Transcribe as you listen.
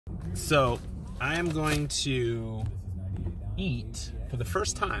So I am going to eat for the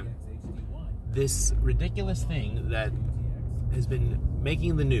first time this ridiculous thing that has been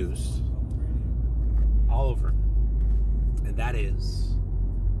making the news all over, and that is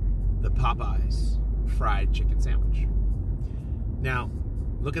the Popeyes fried chicken sandwich. Now,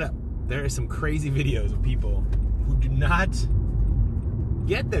 look it up. There are some crazy videos of people who do not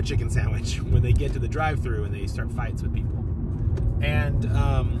get their chicken sandwich when they get to the drive-thru and they start fights with people. And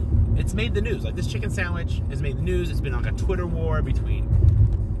it's made the news. Like, this chicken sandwich has made the news. It's been like a Twitter war between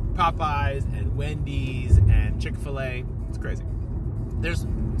Popeyes and Wendy's and Chick-fil-A. It's crazy. There's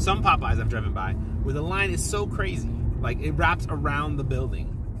some Popeyes I've driven by where the line is so crazy. Like, it wraps around the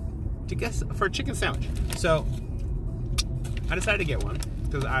building for a chicken sandwich. So I decided to get one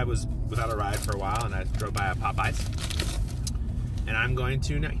because I was without a ride for a while and I drove by a Popeyes. And I'm going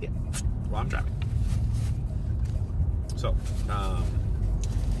to now eat it while I'm driving. So,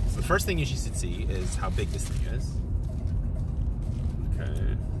 so the first thing you should see is how big this thing is.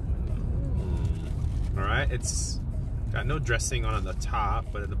 Okay. Alright, it's got no dressing on the top,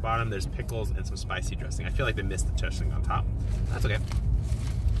 but at the bottom there's pickles and some spicy dressing. I feel like they missed the dressing on top. That's okay.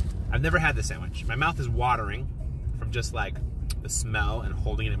 I've never had this sandwich. My mouth is watering from just like the smell and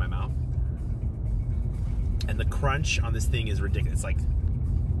holding it in my mouth. And the crunch on this thing is ridiculous. It's like,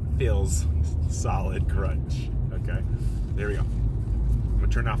 feels solid crunch. Okay, there we go. I'm gonna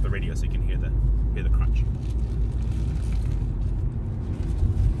turn off the radio so you can hear the crunch.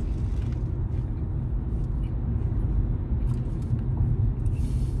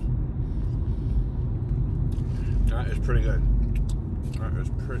 That is pretty good. That is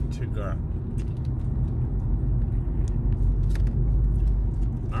pretty good.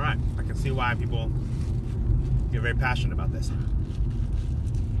 All right, I can see why people get very passionate about this.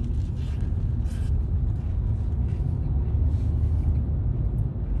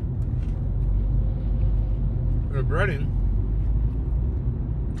 The breading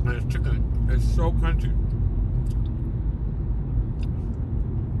and its chicken is so crunchy.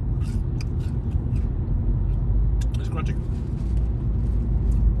 It's crunchy.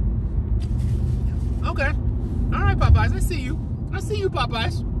 Okay. All right, Popeyes. I see you. I see you,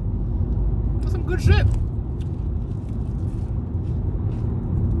 Popeyes. That's some good shit.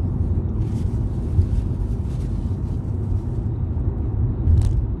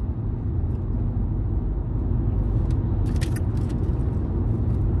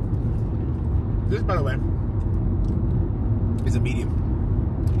 This, by the way, is a medium.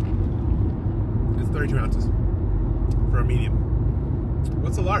 It's 32 ounces for a medium.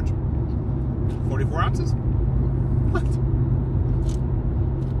 What's a large? 44 ounces? What?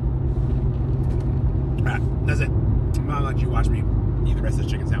 Alright, that's it. I'm not gonna let you watch me eat the rest of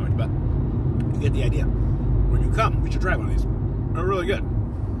this chicken sandwich, but you get the idea. When you come, you should try one of these. They're really good.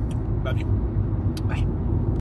 Love you.